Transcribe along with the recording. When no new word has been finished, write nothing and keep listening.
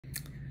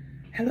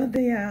Hello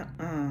there,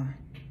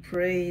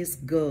 praise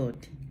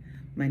God.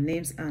 My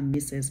name's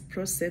Mrs.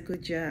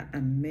 Prosecuja,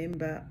 a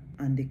member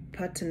and the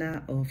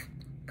partner of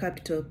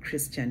Capital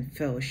Christian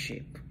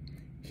Fellowship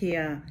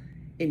here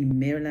in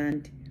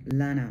Maryland,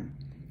 Lanham.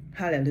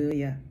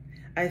 Hallelujah.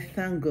 I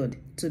thank God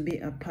to be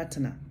a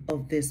partner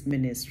of this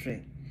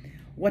ministry.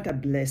 What a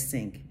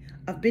blessing.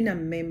 I've been a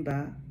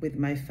member with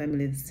my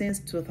family since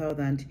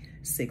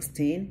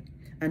 2016,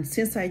 and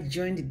since I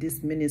joined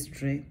this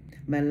ministry,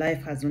 my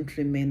life hasn't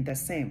remained the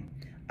same.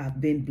 I've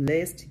been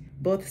blessed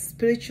both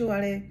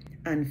spiritually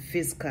and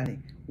physically.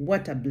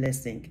 What a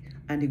blessing,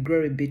 and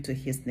glory be to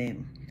his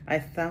name. I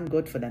thank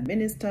God for the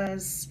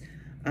ministers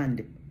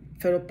and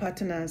fellow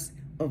partners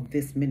of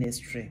this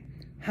ministry.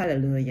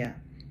 Hallelujah.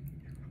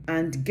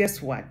 And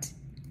guess what?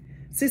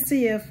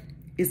 CCF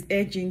is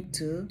aging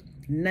to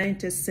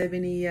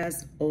 97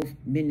 years of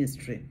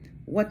ministry.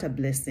 What a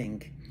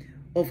blessing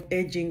of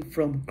aging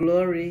from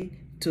glory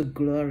to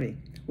glory.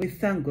 We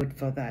thank God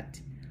for that.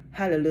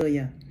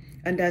 Hallelujah.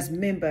 And as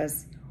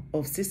members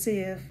of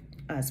CCF,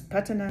 as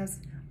partners,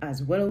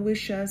 as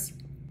well-wishers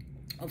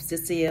of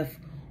CCF,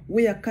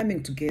 we are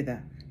coming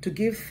together to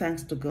give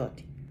thanks to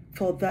God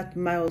for that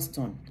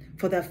milestone,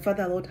 for the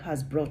Father Lord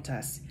has brought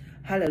us.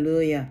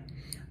 Hallelujah.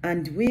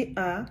 And we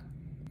are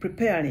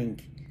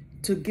preparing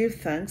to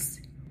give thanks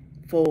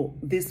for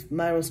this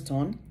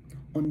milestone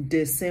on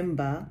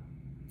December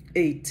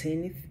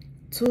 18th,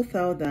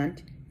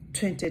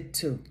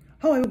 2022.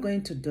 How are we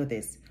going to do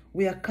this?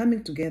 We are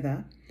coming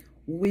together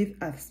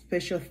with a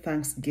special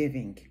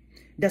thanksgiving.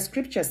 The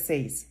scripture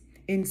says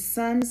in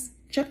Psalms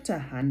chapter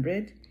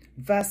 100,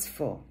 verse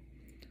 4,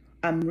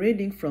 I'm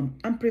reading from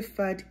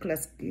Amplified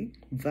Classic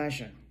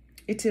Version.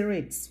 It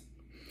reads,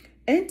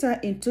 "Enter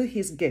into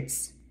his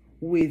gates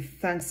with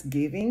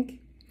thanksgiving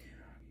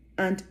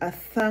and a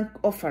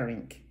thank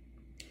offering,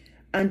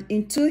 and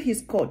into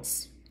his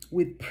courts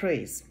with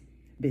praise.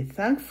 Be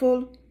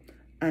thankful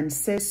and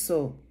say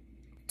so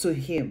to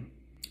him.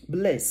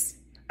 Bless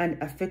and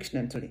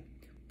affectionately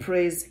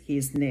praise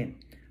his name."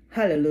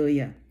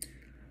 Hallelujah.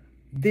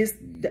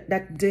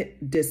 That day,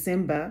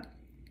 December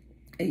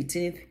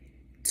 18th,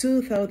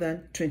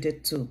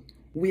 2022,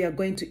 we are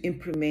going to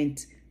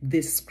implement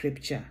this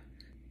scripture.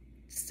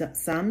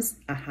 Psalms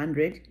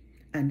 100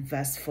 and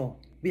verse 4.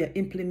 We are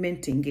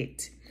implementing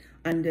it.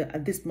 And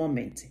at this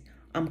moment,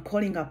 I'm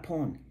calling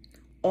upon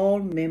all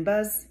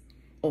members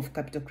of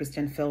Capital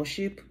Christian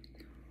Fellowship,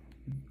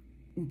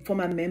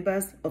 former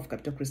members of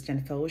Capital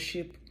Christian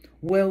Fellowship,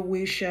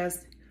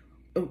 well-wishers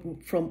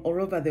from all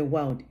over the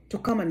world to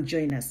come and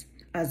join us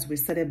as we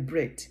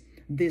celebrate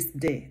this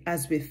day,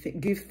 as we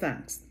give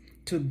thanks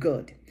to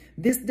God.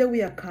 This day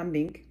we are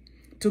coming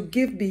to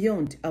give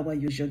beyond our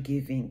usual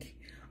giving.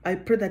 I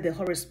pray that the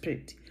Holy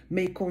Spirit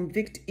may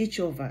convict each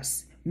of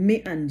us,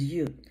 me and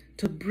you,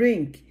 to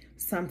bring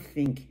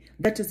something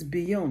that is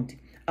beyond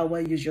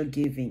our usual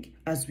giving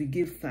as we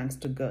give thanks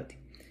to God.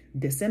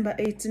 December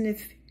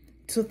 18th,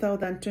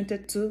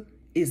 2022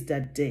 is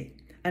that day,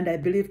 and I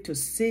believe to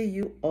see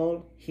you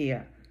all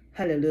here.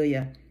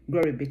 Hallelujah.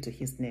 Glory be to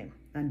his name,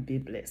 and be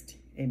blessed.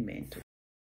 Amen.